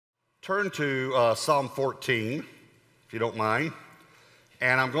turn to Psalm 14, if you don't mind.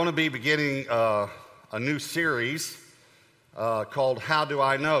 And I'm going to be beginning a new series called How Do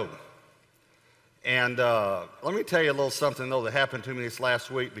I Know? And let me tell you a little something, though, that happened to me this last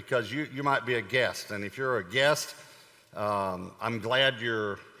week, because you might be a guest. And if you're a guest, I'm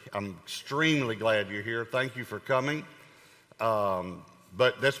extremely glad you're here. Thank you for coming.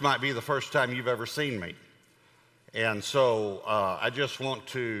 But this might be the first time you've ever seen me. And so I just want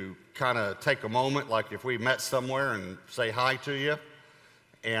to kind of take a moment, like if we met somewhere, and say hi to you.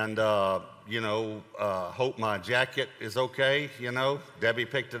 And, hope my jacket is okay, Debbie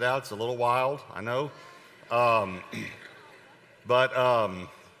picked it out. It's a little wild, I know. But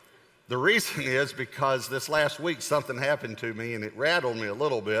the reason is because this last week something happened to me, and it rattled me a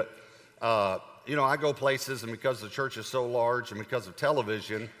little bit. I go places, and because the church is so large and because of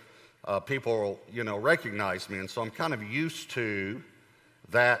television, people, recognize me. And so I'm kind of used to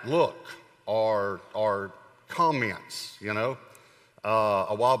that look or comments,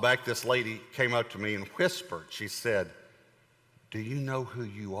 A while back, this lady came up to me and whispered. She said, "Do you know who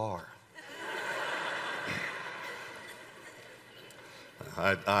you are?"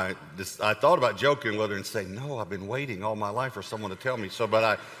 I thought about joking with her and saying, "No, I've been waiting all my life for someone to tell me so,"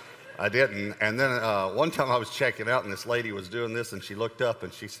 but I didn't. And then one time I was checking out, and this lady was doing this, and she looked up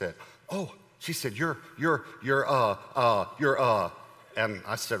and she said, "Oh," she said, you're, and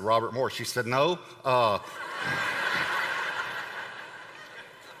I said, "Robert Moore." She said, "No,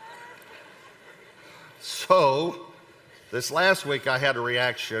 So, this last week I had a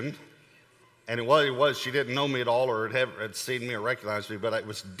reaction, and what it was, she didn't know me at all or had seen me or recognized me, but it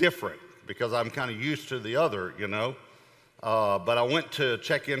was different because I'm kind of used to the other, But I went to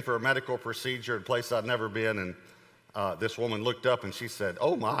check in for a medical procedure at a place I'd never been, and this woman looked up and she said,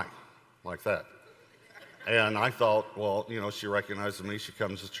 "Oh my," like that. And I thought, well, she recognizes me, she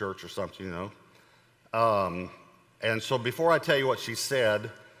comes to church or something, And so before I tell you what she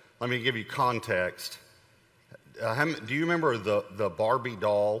said, let me give you context. Do you remember the Barbie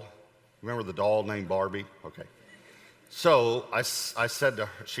doll? Remember the doll named Barbie? Okay. So I said to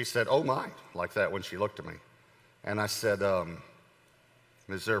her, she said, "Oh my," like that when she looked at me. And I said,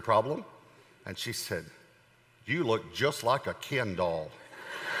 "Is there a problem?" And she said, "You look just like a Ken doll."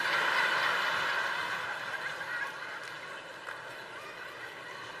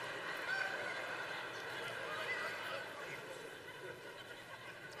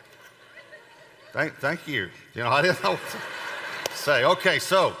 Thank you. I didn't know what to say. Okay,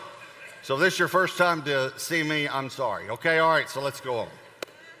 so this is your first time to see me. I'm sorry. Okay, all right, so let's go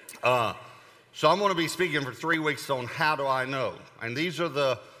on. So I'm going to be speaking for 3 weeks on how do I know? And these are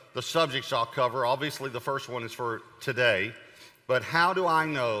the subjects I'll cover. Obviously, the first one is for today. But how do I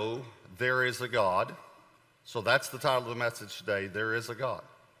know there is a God? So that's the title of the message today, There is a God.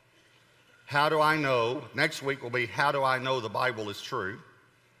 How do I know? Next week will be, how do I know the Bible is true?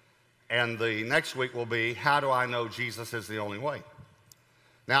 And the next week will be, how do I know Jesus is the only way?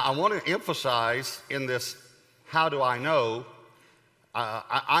 Now, I want to emphasize in this, how do I know,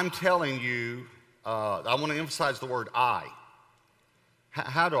 I'm telling you, I want to emphasize the word I.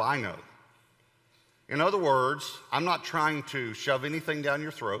 How do I know? In other words, I'm not trying to shove anything down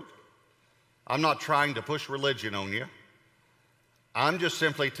your throat. I'm not trying to push religion on you. I'm just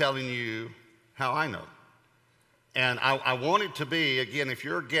simply telling you how I know. And I want it to be, again, if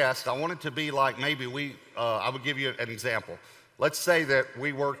you're a guest, I want it to be like maybe I would give you an example. Let's say that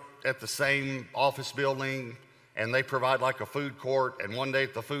we work at the same office building and they provide like a food court, and one day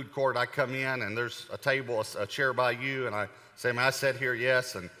at the food court I come in and there's a table, a chair by you, and I say, "May I sit here?"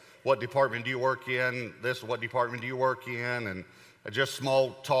 "Yes." "And what department do you work in?" "This." "What department do you work in?" And just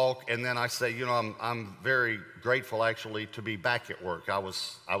small talk, and then I say, I'm very grateful actually to be back at work. I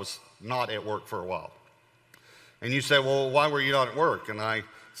was not at work for a while. And you say, "Well, why were you not at work?" And I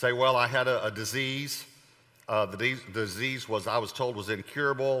say, "Well, I had a disease. The disease I was told was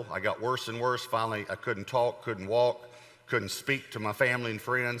incurable. I got worse and worse. Finally, I couldn't talk, couldn't walk, couldn't speak to my family and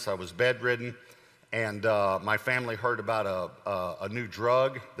friends. I was bedridden. And my family heard about a new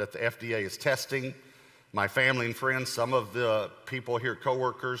drug that the FDA is testing. My family and friends, some of the people here,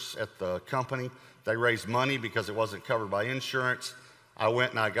 coworkers at the company, they raised money because it wasn't covered by insurance. I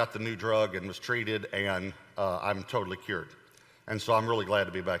went and I got the new drug and was treated, and I'm totally cured. And so I'm really glad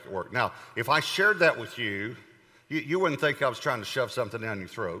to be back at work." Now, if I shared that with you, you wouldn't think I was trying to shove something down your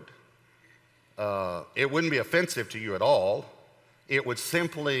throat. It wouldn't be offensive to you at all. It would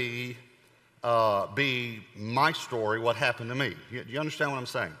simply be my story, what happened to me. Do you understand what I'm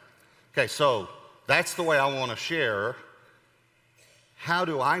saying? Okay, so that's the way I want to share. How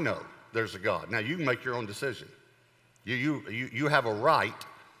do I know there's a God? Now, you can make your own decision. You have a right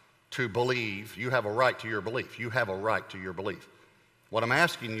to believe. You have a right to your belief. You have a right to your belief. What I'm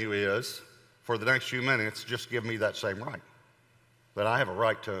asking you is, for the next few minutes, just give me that same right. That I have a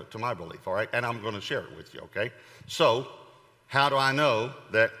right to my belief, all right? And I'm going to share it with you, okay? So, how do I know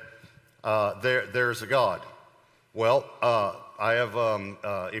that there's a God? Well, I have,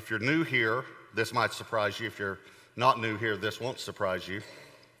 if you're new here, this might surprise you. If you're not new here, this won't surprise you.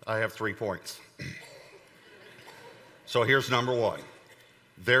 I have 3 points. So here's number 1.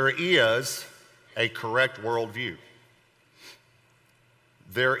 There is a correct worldview.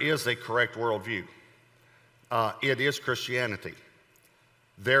 There is a correct worldview. It is Christianity.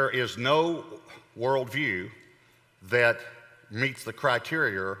 There is no worldview that meets the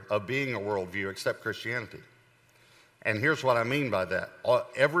criteria of being a worldview except Christianity. And here's what I mean by that. A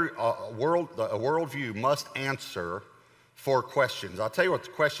worldview must answer 4 questions. I'll tell you what the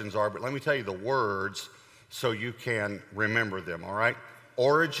questions are, but let me tell you the words so you can remember them, all right?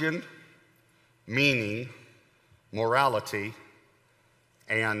 Origin, meaning, morality,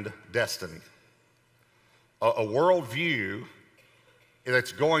 and destiny. A worldview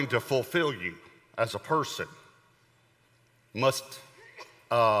that's going to fulfill you as a person must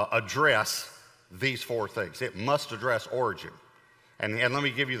address these 4 things. It must address origin. And let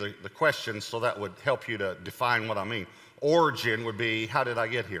me give you the questions so that would help you to define what I mean. Origin would be, how did I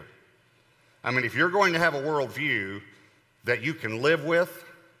get here? I mean, if you're going to have a worldview that you can live with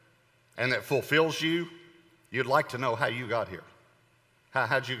and that fulfills you, you'd like to know how you got here.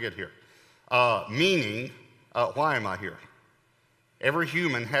 How'd you get here? Meaning, why am I here? Every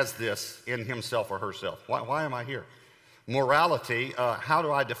human has this in himself or herself. Why am I here? Morality, how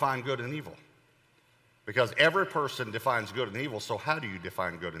do I define good and evil? Because every person defines good and evil, so how do you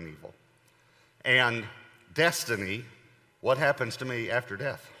define good and evil? And destiny, what happens to me after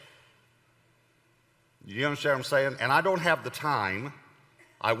death? You understand what I'm saying? And I don't have the time,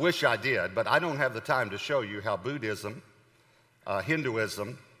 I wish I did, but I don't have the time to show you how Buddhism,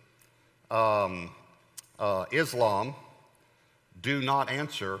 Hinduism, Islam do not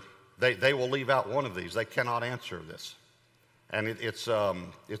answer. They will leave out one of these. They cannot answer this. And it's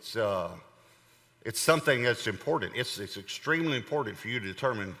something that's important. It's extremely important for you to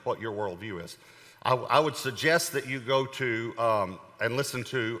determine what your worldview is. I would suggest that you go to and listen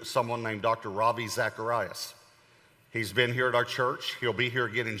to someone named Dr. Ravi Zacharias. He's been here at our church. He'll be here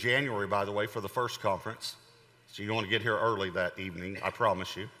again in January, by the way, for the first conference. So you want to get here early that evening, I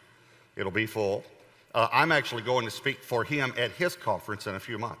promise you. It'll be full. I'm actually going to speak for him at his conference in a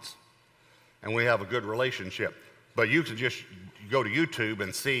few months. And we have a good relationship. But you can just go to YouTube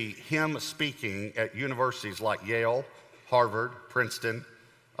and see him speaking at universities like Yale, Harvard, Princeton,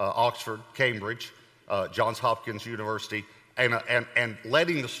 Oxford, Cambridge, Johns Hopkins University, and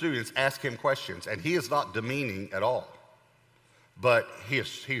letting the students ask him questions. And he is not demeaning at all. But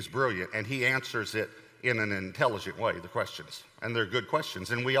he's brilliant, and he answers it in an intelligent way, the questions. And they're good questions.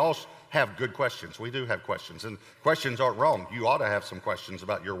 And we all have good questions. We do have questions. And questions aren't wrong. You ought to have some questions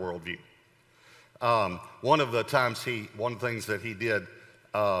about your worldview. One of the things that he did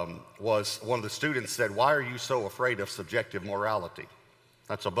was one of the students said, "Why are you so afraid of subjective morality?"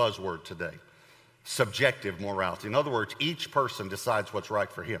 That's a buzzword today. Subjective morality. In other words, each person decides what's right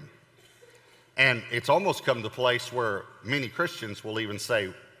for him. And it's almost come to a place where many Christians will even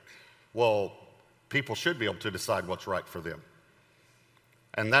say, well, people should be able to decide what's right for them.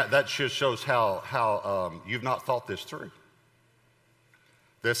 And that just shows how you've not thought this through.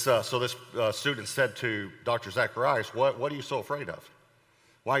 This student said to Dr. Zacharias, what are you so afraid of?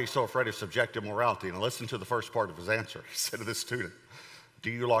 Why are you so afraid of subjective morality? And listen to the first part of his answer. He said to this student,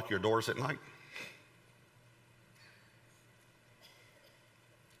 "Do you lock your doors at night?"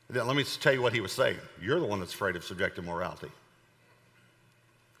 Then let me tell you what he was saying. You're the one that's afraid of subjective morality.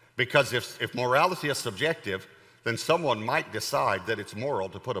 Because if morality is subjective, then someone might decide that it's moral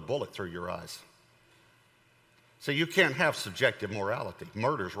to put a bullet through your eyes. So you can't have subjective morality.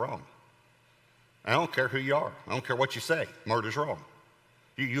 Murder's wrong. I don't care who you are. I don't care what you say. Murder's wrong.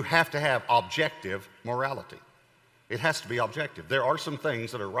 You have to have objective morality. It has to be objective. There are some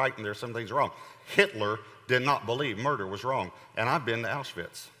things that are right and there are some things wrong. Hitler did not believe murder was wrong. And I've been to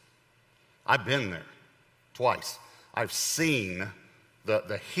Auschwitz. I've been there twice. I've seen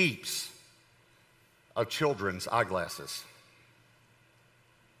the heaps of children's eyeglasses.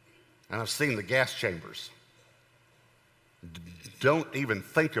 And I've seen the gas chambers. Don't even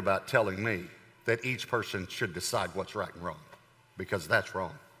think about telling me that each person should decide what's right and wrong, because that's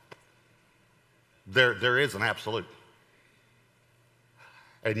wrong. There is an absolute.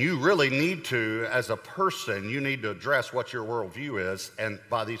 And you really need to, as a person, you need to address what your worldview is, and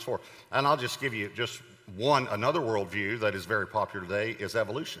by these 4. And I'll just give you just one, another worldview that is very popular today is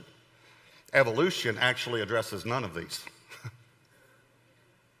evolution. Evolution actually addresses none of these.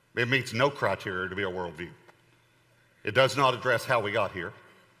 It meets no criteria to be a worldview. It does not address how we got here.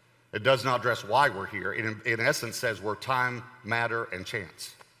 It does not address why we're here. It, in essence, says we're time, matter, and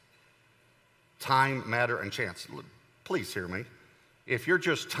chance. Time, matter, and chance. Please hear me. If you're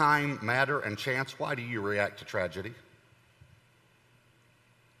just time, matter, and chance, why do you react to tragedy?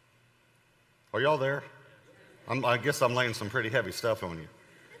 Are y'all there? I guess I'm laying some pretty heavy stuff on you.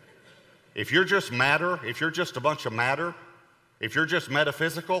 If you're just matter, if you're just a bunch of matter, if you're just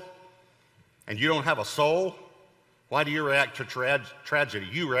metaphysical, and you don't have a soul, why do you react to tragedy?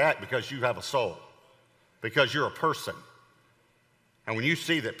 You react because you have a soul, because you're a person. And when you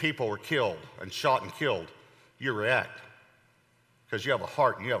see that people were killed and shot and killed, you react because you have a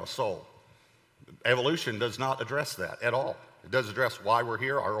heart and you have a soul. Evolution does not address that at all. It doesn't address why we're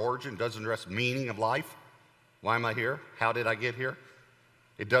here, our origin. It doesn't address meaning of life. Why am I here? How did I get here?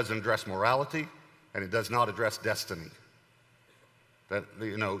 It doesn't address morality, and it does not address destiny. That,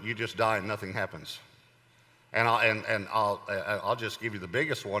 you know, you just die and nothing happens. And I'll just give you the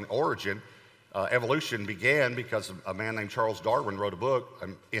biggest one, origin. Evolution began because a man named Charles Darwin wrote a book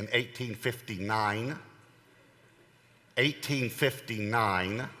in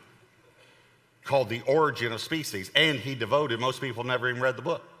 1859, called The Origin of Species, and he devoted, most people never even read the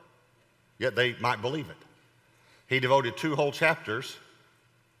book, yet they might believe it. He devoted 2 whole chapters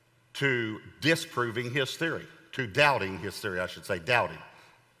to disproving his theory, to doubting his theory, I should say, doubting.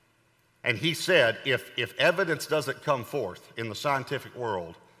 And he said, if evidence doesn't come forth in the scientific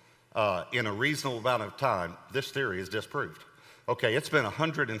world in a reasonable amount of time, this theory is disproved. Okay, it's been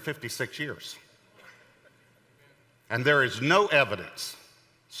 156 years. And there is no evidence.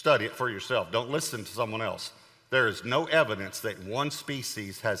 Study it for yourself. Don't listen to someone else. There is no evidence that one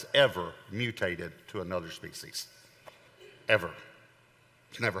species has ever mutated to another species. Ever.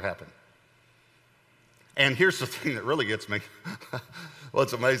 It's never happened. And here's the thing that really gets me.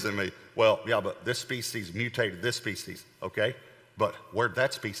 What's amazing to me, well, yeah, but this species mutated this species, okay? But where'd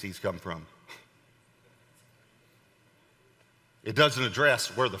that species come from? It doesn't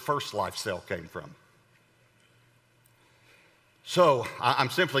address where the first life cell came from. So I'm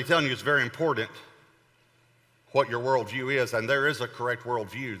simply telling you it's very important what your worldview is, and there is a correct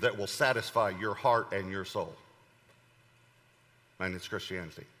worldview that will satisfy your heart and your soul. And it's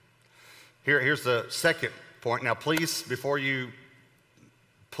Christianity. Here's the second point. Now, please,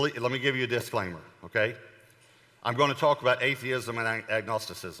 let me give you a disclaimer, okay? I'm going to talk about atheism and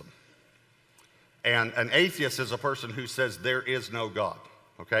agnosticism. And an atheist is a person who says there is no God,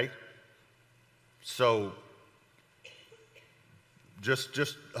 okay? So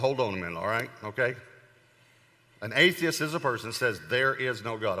just hold on a minute, all right? Okay? An atheist is a person who says there is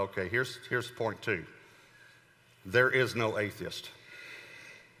no God. Okay, here's point 2. There is no atheist.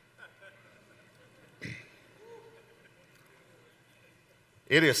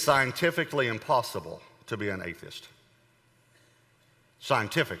 It is scientifically impossible to be an atheist.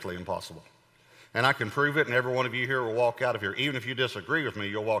 Scientifically impossible. And I can prove it, and every one of you here will walk out of here. Even if you disagree with me,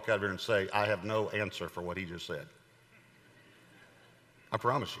 you'll walk out of here and say, I have no answer for what he just said. I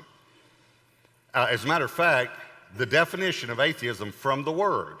promise you. As a matter of fact, the definition of atheism from the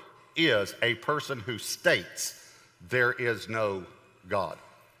word is a person who states there is no God.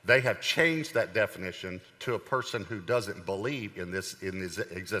 They have changed that definition to a person who doesn't believe in the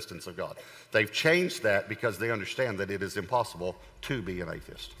existence of God. They've changed that because they understand that it is impossible to be an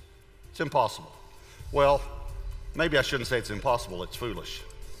atheist. It's impossible. Well, maybe I shouldn't say it's impossible, it's foolish.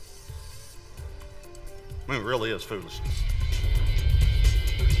 I mean, it really is foolishness.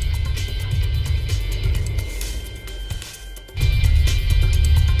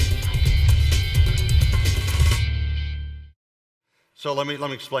 So let me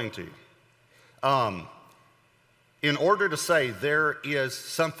explain to you. In order to say there is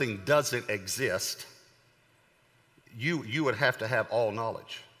something doesn't exist, you would have to have all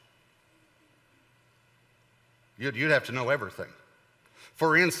knowledge. You'd have to know everything.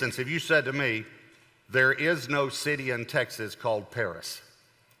 For instance, if you said to me, there is no city in Texas called Paris,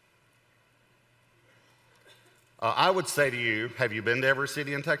 I would say to you, have you been to every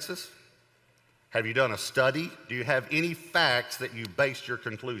city in Texas? Have you done a study? Do you have any facts that you based your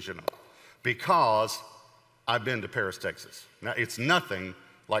conclusion on? Because I've been to Paris, Texas. Now, it's nothing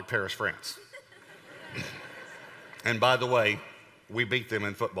like Paris, France. And by the way, we beat them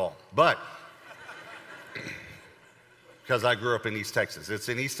in football. But, because I grew up in East Texas. It's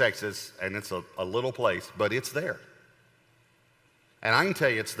in East Texas, and it's a little place, but it's there. And I can tell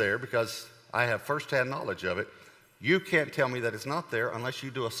you it's there because I have firsthand knowledge of it. You can't tell me that it's not there unless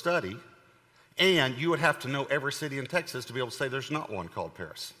you do a study. And you would have to know every city in Texas to be able to say there's not one called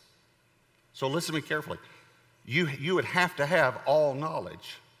Paris. So listen to me carefully. You would have to have all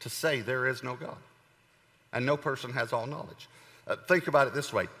knowledge to say there is no God. And no person has all knowledge. Think about it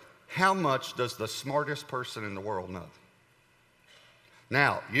this way. How much does the smartest person in the world know?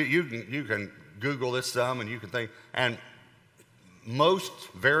 Now, you can Google this some and you can think, and most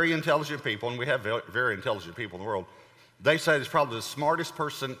very intelligent people, and we have very intelligent people in the world, they say it's probably the smartest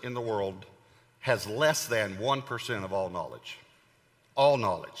person in the world has less than 1% of all knowledge. All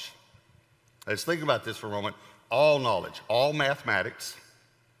knowledge. Let's think about this for a moment. All knowledge, all mathematics,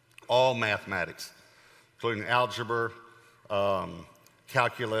 including algebra,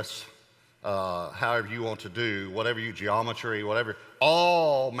 calculus, however you want to do, geometry, whatever,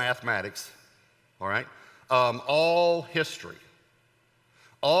 all mathematics, all right? All history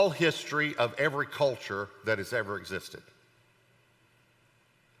of every culture that has ever existed.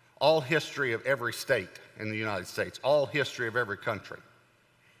 All history of every state in the United States, all history of every country.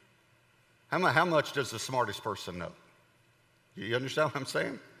 How much does the smartest person know? You understand what I'm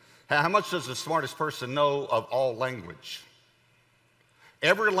saying? How much does the smartest person know of all language?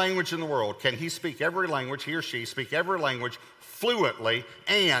 Every language in the world, can he speak every language, he or she speak every language fluently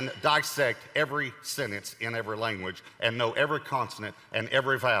and dissect every sentence in every language and know every consonant and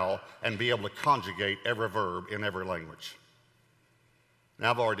every vowel and be able to conjugate every verb in every language?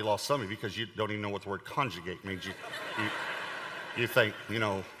 Now, I've already lost some of you because you don't even know what the word conjugate means. You think,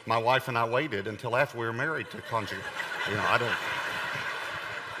 my wife and I waited until after we were married to conjugate. I don't.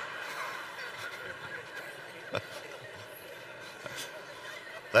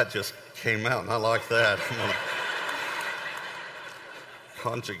 That just came out, and I like that.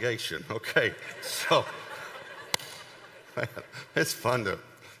 Conjugation, okay. So, man, it's fun to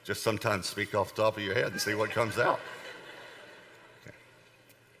just sometimes speak off the top of your head and see what comes out. Okay.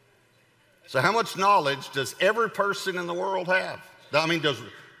 So how much knowledge does every person in the world have? I mean,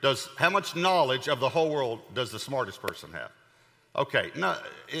 how much knowledge of the whole world does the smartest person have? Okay,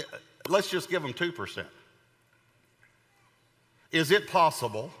 let's just give them 2%. Is it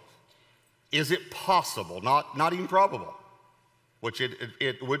possible, not even probable, which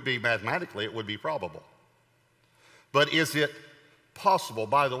it would be mathematically, it would be probable. But is it possible,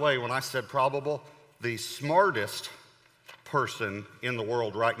 by the way, when I said probable, the smartest person in the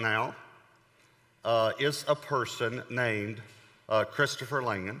world right now is a person named Christopher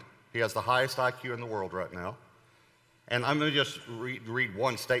Langan. He has the highest IQ in the world right now. And I'm going to just read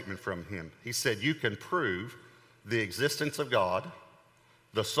one statement from him. He said, you can prove the existence of God,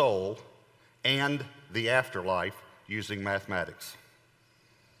 the soul, and the afterlife using mathematics.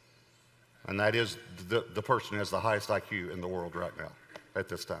 And that is the person who has the highest IQ in the world right now at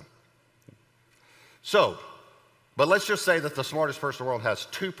this time. So, but let's just say that the smartest person in the world has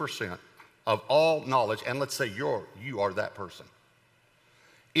 2% of all knowledge, and let's say you are that person.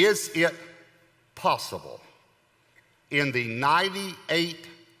 Is it possible in the 98%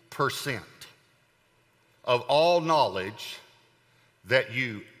 of all knowledge that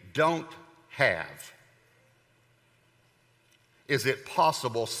you don't have, is it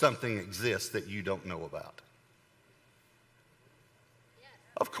possible something exists that you don't know about? Yes.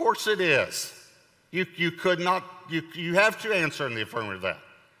 Of course it is. You have to answer in the affirmative of that.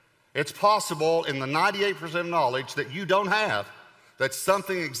 It's possible in the 98% of knowledge that you don't have that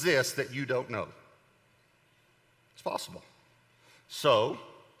something exists that you don't know. It's possible. So,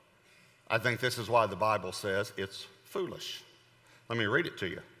 I think this is why the Bible says it's foolish. Let me read it to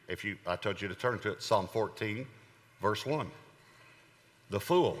you. I told you to turn to it, Psalm 14, verse 1. The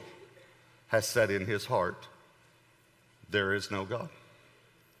fool has said in his heart, there is no God.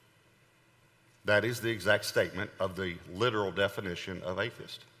 That is the exact statement of the literal definition of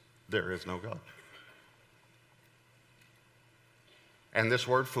atheist. There is no God. And this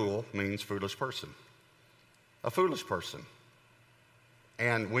word fool means foolish person. A foolish person.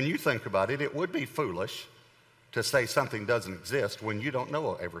 And when you think about it, it would be foolish to say something doesn't exist when you don't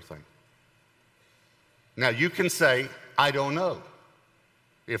know everything. Now, you can say, I don't know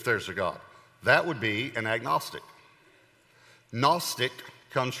if there's a God. That would be an agnostic. Gnostic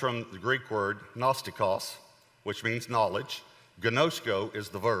comes from the Greek word gnostikos, which means knowledge. Gnosko is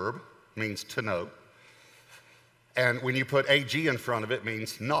the verb, means to know. And when you put ag in front of it, it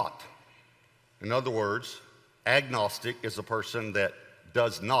means not. In other words, agnostic is a person that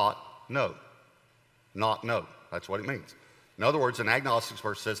does not know. Not know. That's what it means. In other words, an agnostic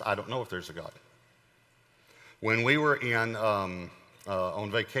person says, I don't know if there's a God. When we were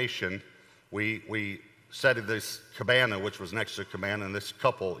on vacation, we sat in this cabana, which was next to a cabana, and this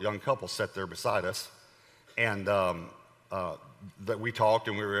young couple sat there beside us. And that we talked,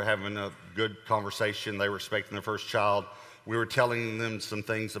 and we were having a good conversation. They were expecting their first child. we were telling them some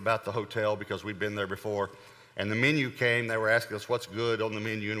things about the hotel because we'd been there before. And the menu came. They were asking us what's good on the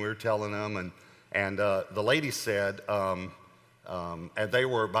menu, and we were telling them. And the lady said, and they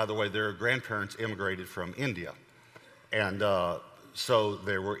were, by the way, their grandparents immigrated from India. And so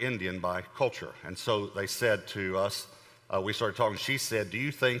they were Indian by culture. And so they said to us, we started talking. She said, do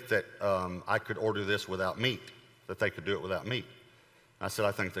you think that I could order this without meat, that they could do it without meat? I said,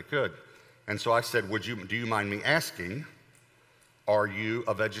 I think they could. And so I said, do you mind me asking, are you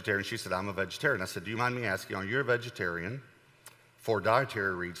a vegetarian? She said, I'm a vegetarian. I said, do you mind me asking, are you a vegetarian for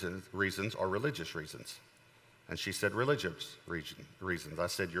dietary reasons or religious reasons? And she said, religious reasons. I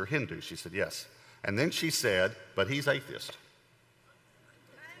said, you're Hindu? She said, yes. And then she said, but he's atheist.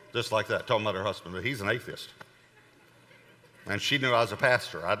 Just like that, talking about her husband, but he's an atheist. And she knew I was a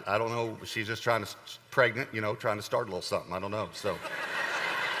pastor. I don't know, she's just trying to, pregnant, trying to start a little something. I don't know, so.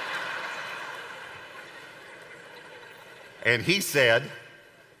 And he said,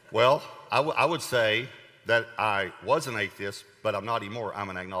 well, I would say that I was an atheist, but I'm not anymore. I'm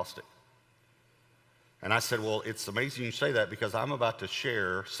an agnostic. And I said, well, it's amazing you say that because I'm about to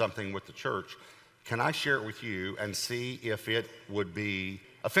share something with the church. Can I share it with you and see if it would be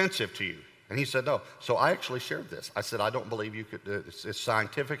offensive to you? And he said, no. So I actually shared this. I said, I don't believe you could, it's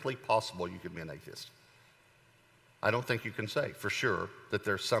scientifically possible you could be an atheist. I don't think you can say for sure that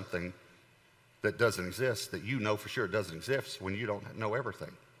there's something that doesn't exist, that you know for sure it doesn't exist when you don't know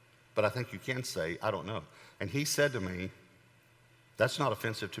everything. But I think you can say, I don't know. And he said to me, that's not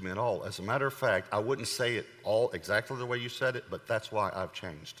offensive to me at all. As a matter of fact, I wouldn't say it all exactly the way you said it, but that's why I've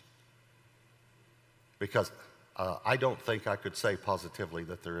changed. Because I don't think I could say positively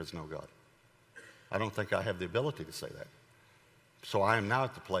that there is no God. I don't think I have the ability to say that. So I am now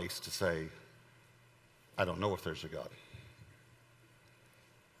at the place to say, I don't know if there's a God.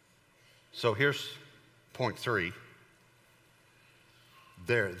 So here's point 3.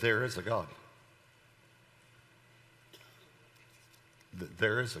 There is a God.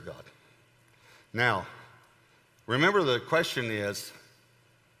 There is a God. Now, remember the question is,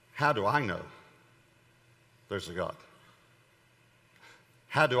 how do I know there's a God?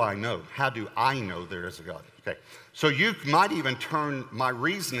 How do I know? How do I know there is a God? Okay, so you might even turn my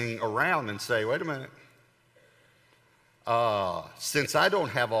reasoning around and say, wait a minute. Since I don't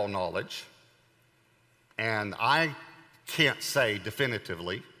have all knowledge, and I can't say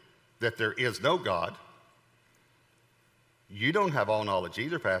definitively that there is no God, you don't have all knowledge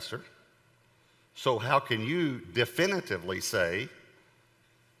either, Pastor. So how can you definitively say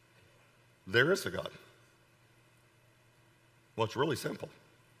there is a God? Well, it's really simple.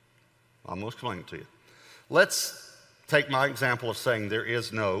 I'm going to explain it to you. Let's take my example of saying there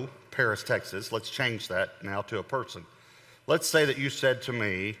is no Paris, Texas. Let's change that now to a person. Let's say that you said to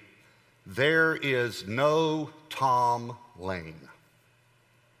me, there is no Tom Lane.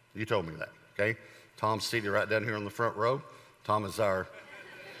 You told me that, okay? Tom's seated right down here on the front row. Tom is our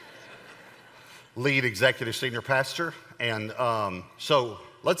lead executive senior pastor. And so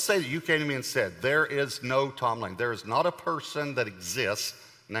let's say that you came to me and said, there is no Tom Lane. There is not a person that exists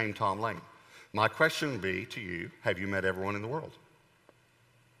named Tom Lane. My question would be to you, have you met everyone in the world?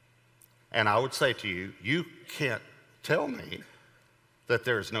 And I would say to you, you can't tell me that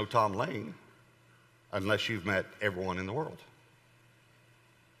there is no Tom Lane unless you've met everyone in the world.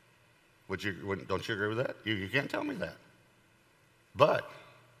 Don't you agree with that? You can't tell me that. But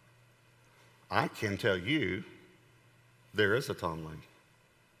I can tell you there is a Tom Lane.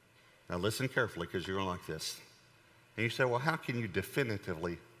 Now listen carefully because you're going like this. And you say, well, how can you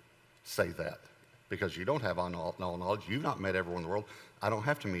definitively say that? Because you don't have all knowledge. You've not met everyone in the world. I don't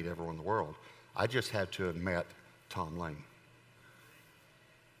have to meet everyone in the world. I just had to have met Tom Lane.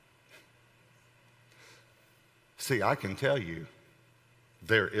 See, I can tell you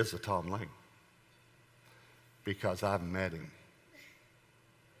there is a Tom Lane because I've met him.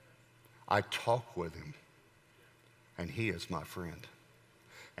 I talk with him, and he is my friend.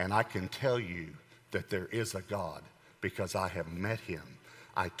 And I can tell you that there is a God because I have met him,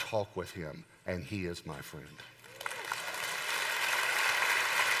 I talk with him, and he is my friend.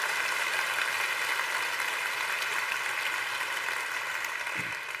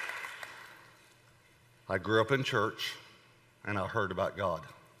 I grew up in church, and I heard about God.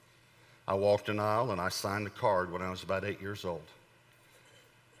 I walked an aisle, and I signed a card when I was about 8 years old.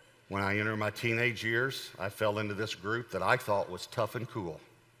 When I entered my teenage years, I fell into this group that I thought was tough and cool.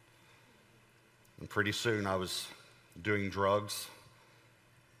 And pretty soon I was doing drugs,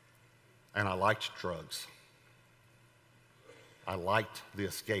 and I liked drugs. I liked the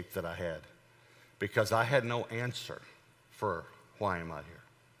escape that I had because I had no answer for why am I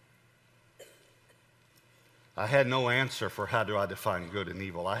here. I had no answer for how do I define good and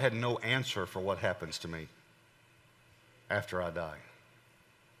evil. I had no answer for what happens to me after I die.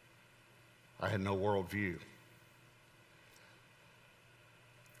 I had no worldview.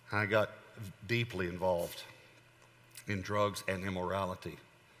 I got deeply involved in drugs and immorality.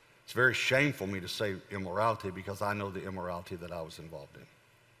 It's very shameful for me to say immorality because I know the immorality that I was involved in.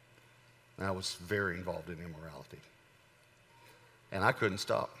 And I was very involved in immorality. And I couldn't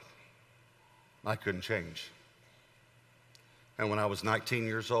stop. I couldn't change. And when I was 19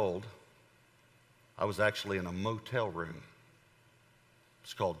 years old, I was actually in a motel room.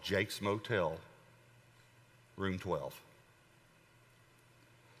 It's called Jake's Motel, room 12.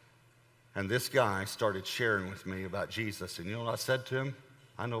 And this guy started sharing with me about Jesus. And you know what I said to him?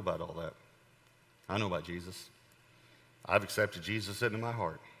 I know about all that. I know about Jesus. I've accepted Jesus into my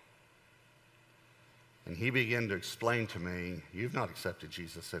heart. And he began to explain to me, you've not accepted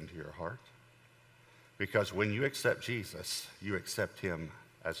Jesus into your heart. Because when you accept Jesus, you accept him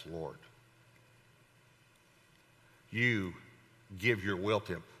as Lord. You give your will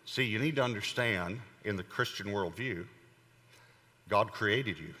to him. See, you need to understand, in the Christian worldview, God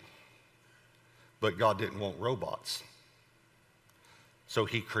created you. But God didn't want robots. So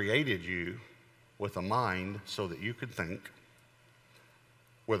he created you with a mind so that you could think,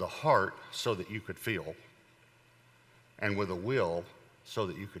 with a heart so that you could feel, and with a will so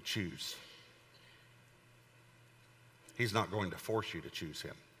that you could choose. He's not going to force you to choose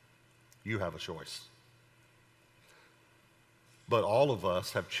him. You have a choice. But all of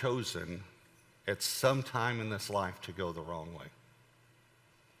us have chosen at some time in this life to go the wrong way.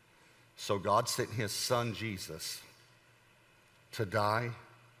 So God sent his son Jesus to die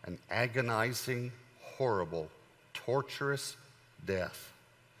an agonizing, horrible, torturous death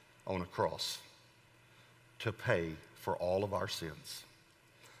on a cross to pay for all of our sins.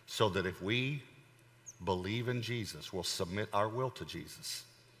 So that if we believe in Jesus, we'll submit our will to Jesus,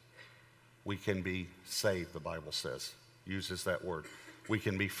 we can be saved, the Bible says, uses that word. We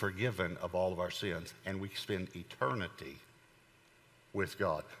can be forgiven of all of our sins, and we spend eternity with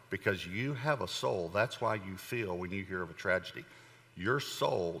God. Because you have a soul. That's why you feel when you hear of a tragedy. Your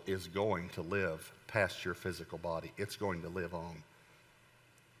soul is going to live past your physical body. It's going to live on.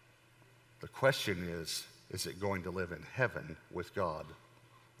 The question is it going to live in heaven with God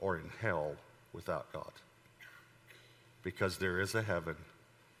or in hell without God? Because there is a heaven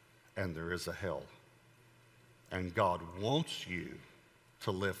and there is a hell. And God wants you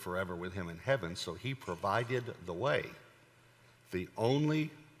to live forever with him in heaven, so he provided the way. The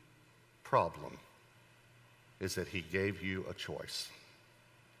only problem is that he gave you a choice.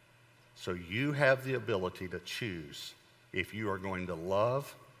 So you have the ability to choose if you are going to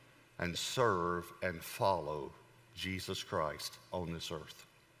love and serve and follow Jesus Christ on this earth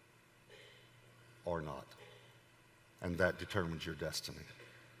or not. And that determines your destiny.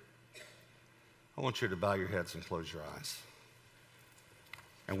 I want you to bow your heads and close your eyes.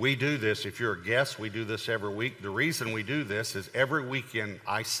 And we do this, if you're a guest, we do this every week. The reason we do this is every weekend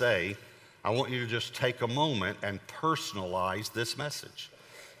I say, I want you to just take a moment and personalize this message.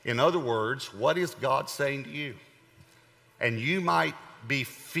 In other words, what is God saying to you? And you might be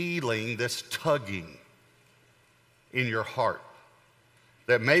feeling this tugging in your heart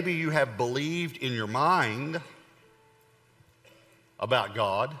that maybe you have believed in your mind about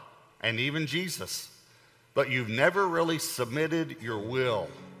God and even Jesus, but you've never really submitted your will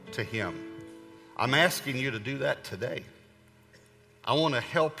to him. I'm asking you to do that today. I want to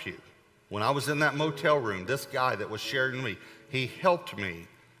help you. When I was in that motel room, this guy that was sharing with me, he helped me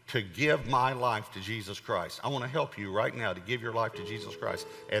to give my life to Jesus Christ. I want to help you right now to give your life to Jesus Christ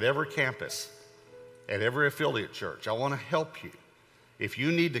at every campus, at every affiliate church. I want to help you. If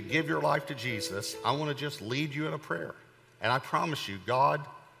you need to give your life to Jesus, I want to just lead you in a prayer. And I promise you, God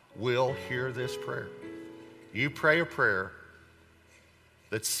will hear this prayer. You pray a prayer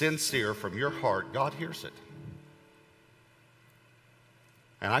that's sincere from your heart, God hears it.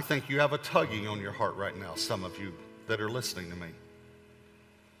 And I think you have a tugging on your heart right now, some of you that are listening to me.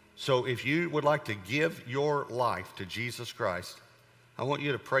 So if you would like to give your life to Jesus Christ, I want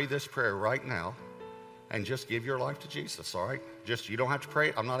you to pray this prayer right now and just give your life to Jesus, all right? Just, you don't have to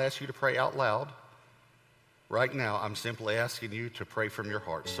pray. I'm not asking you to pray out loud. Right now, I'm simply asking you to pray from your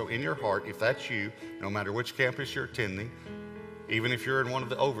heart. So in your heart, if that's you, no matter which campus you're attending, even if you're in one of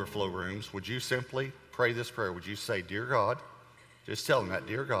the overflow rooms, would you simply pray this prayer? Would you say, Dear God, just tell him that,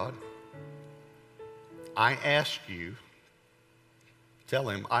 Dear God, I ask you, tell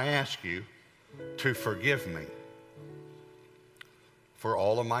him, I ask you to forgive me for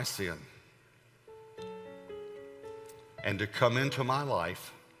all of my sin and to come into my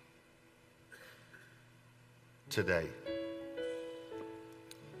life today.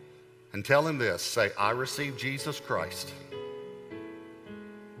 And tell him this, say, I receive Jesus Christ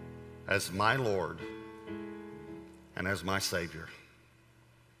as my Lord and as my Savior.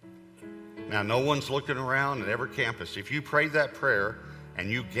 Now, no one's looking around at every campus. If you prayed that prayer and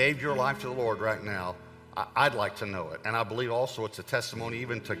you gave your life to the Lord right now, I'd like to know it. And I believe also it's a testimony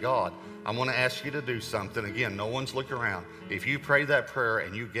even to God. I want to ask you to do something. Again, no one's looking around. If you prayed that prayer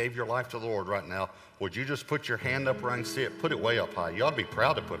and you gave your life to the Lord right now, would you just put your hand up where I can see it? Put it way up high. You ought to be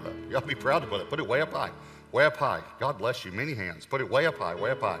proud to put it up. You ought to be proud to put it. Put it way up high. Way up high. God bless you. Many hands. Put it way up high.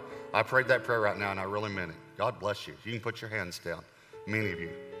 Way up high. I prayed that prayer right now and I really meant it. God bless you. You can put your hands down. Many of you.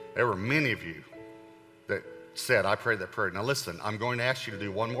 There were many of you that said, I prayed that prayer. Now listen, I'm going to ask you to do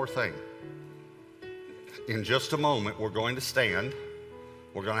one more thing. In just a moment, we're going to stand.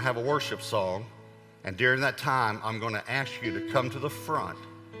 We're going to have a worship song. And during that time, I'm going to ask you to come to the front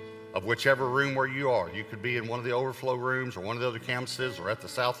of whichever room where you are. You could be in one of the overflow rooms or one of the other campuses or at the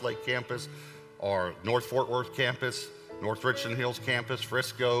South Lake campus or North Fort Worth campus, North Richland Hills campus,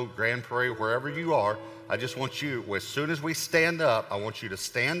 Frisco, Grand Prairie, wherever you are. I just want you, as soon as we stand up, I want you to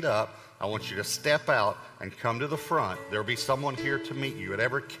stand up. I want you to step out and come to the front. There'll be someone here to meet you at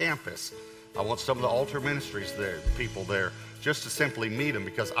every campus. I want some of the altar ministries there, people there, just to simply meet them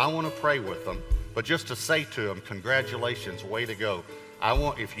because I want to pray with them, but just to say to them, congratulations, way to go.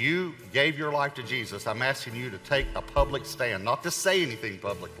 If you gave your life to Jesus, I'm asking you to take a public stand, not to say anything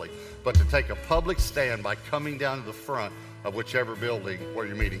publicly, but to take a public stand by coming down to the front of whichever building where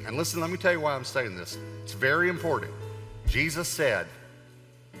you're meeting. And listen, let me tell you why I'm saying this. It's very important. Jesus said,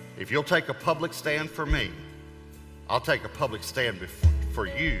 if you'll take a public stand for me, I'll take a public stand for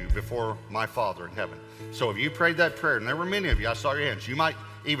you before my Father in heaven. So if you prayed that prayer, and there were many of you, I saw your hands, you might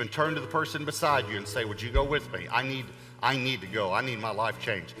even turn to the person beside you and say, would you go with me? I need to go. I need my life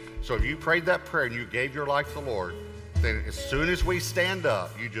changed. So if you prayed that prayer and you gave your life to the Lord, then as soon as we stand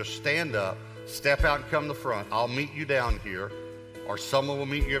up, you just stand up, step out and come to the front. I'll meet you down here, or someone will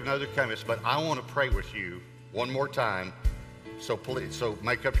meet you at another campus, but I want to pray with you one more time. So please,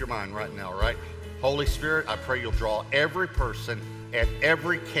 make up your mind right now, all right? Holy Spirit, I pray you'll draw every person at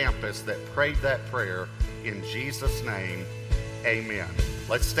every campus that prayed that prayer in Jesus' name. Amen.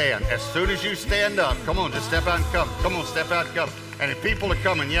 Let's stand. As soon as you stand up, come on, just step out and come. Come on, step out and come. And if people are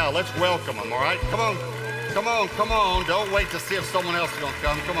coming, yeah, let's welcome them, all right? Come on, come on, come on. Don't wait to see if someone else is going to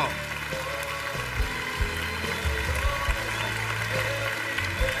come. Come on.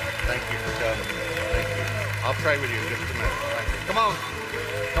 Thank you for coming. Thank you. I'll pray with you in just a minute. Thank you. Come on.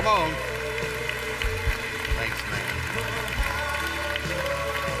 Come on. Thanks, man.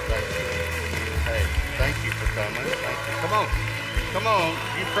 Thank you. Hey, thank you for coming. Thank you. Come on. Come on.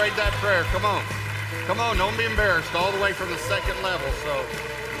 You prayed that prayer. Come on. Come on. Don't be embarrassed. All the way from the second level. So,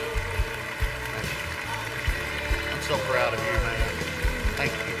 I'm so proud of you, man.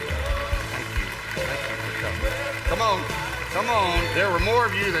 Thank you. Thank you. Thank you for coming. Come on. Come on. There were more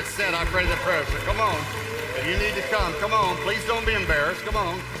of you that said, I prayed that prayer. So come on. If you need to come, come on. Please don't be embarrassed. Come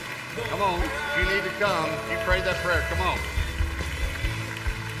on. Come on. If you need to come, if you prayed that prayer, come on.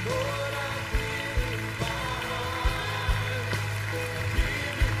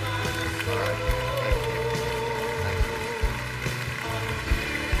 All right. Thank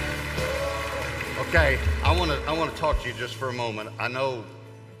you. Okay, I want to talk to you just for a moment. I know,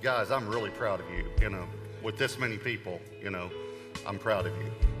 guys, I'm really proud of you, with this many people, I'm proud of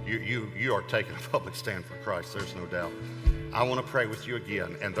you. You are taking a public stand for Christ, there's no doubt. I want to pray with you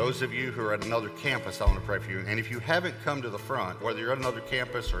again. And those of you who are at another campus, I want to pray for you. And if you haven't come to the front, whether you're at another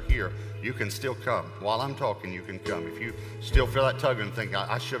campus or here, you can still come. While I'm talking, you can come. If you still feel that tug and think,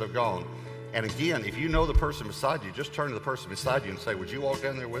 I should have gone. And again, if you know the person beside you, just turn to the person beside you and say, would you walk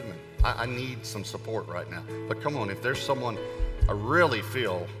down there with me? I need some support right now. But come on, if there's someone, I really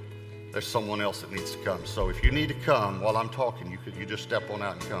feel there's someone else that needs to come. So if you need to come while I'm talking, you just step on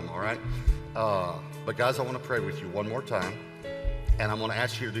out and come, all right? But guys, I want to pray with you one more time, and I'm going to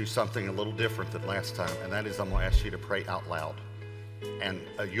ask you to do something a little different than last time, and that is I'm going to ask you to pray out loud. And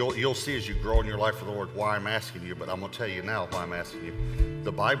you'll see as you grow in your life for the Lord why I'm asking you, but I'm going to tell you now why I'm asking you.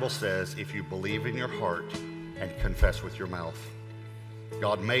 The Bible says if you believe in your heart and confess with your mouth,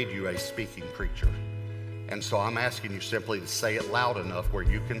 God made you a speaking preacher. And so I'm asking you simply to say it loud enough where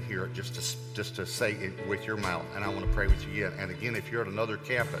you can hear it, just to say it with your mouth. And I want to pray with you again. And again, if you're at another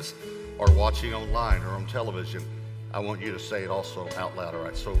campus or watching online or on television, I want you to say it also out loud, all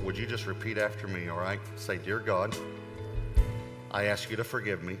right? So would you just repeat after me, all right? Say, Dear God, I ask you to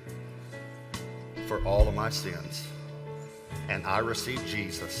forgive me for all of my sins. And I receive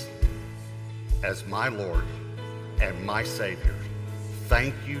Jesus as my Lord and my Savior.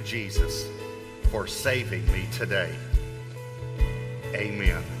 Thank you, Jesus, for saving me today.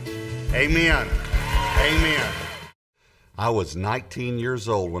 Amen. Amen. Amen. I was 19 years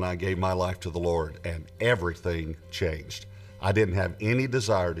old when I gave my life to the Lord, and everything changed. I didn't have any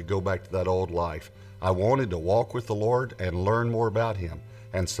desire to go back to that old life. I wanted to walk with the Lord and learn more about Him.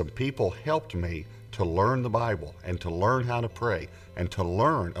 And some people helped me to learn the Bible and to learn how to pray and to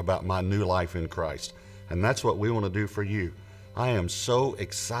learn about my new life in Christ. And that's what we want to do for you. I am so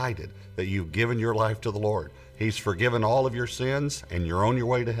excited that you've given your life to the Lord. He's forgiven all of your sins and you're on your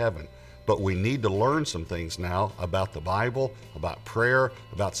way to heaven. But we need to learn some things now about the Bible, about prayer,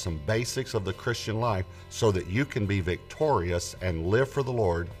 about some basics of the Christian life so that you can be victorious and live for the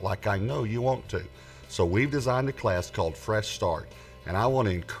Lord like I know you want to. So we've designed a class called Fresh Start, and I want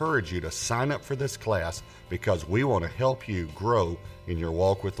to encourage you to sign up for this class because we want to help you grow in your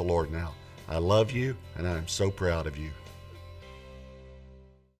walk with the Lord now. I love you, and I am so proud of you.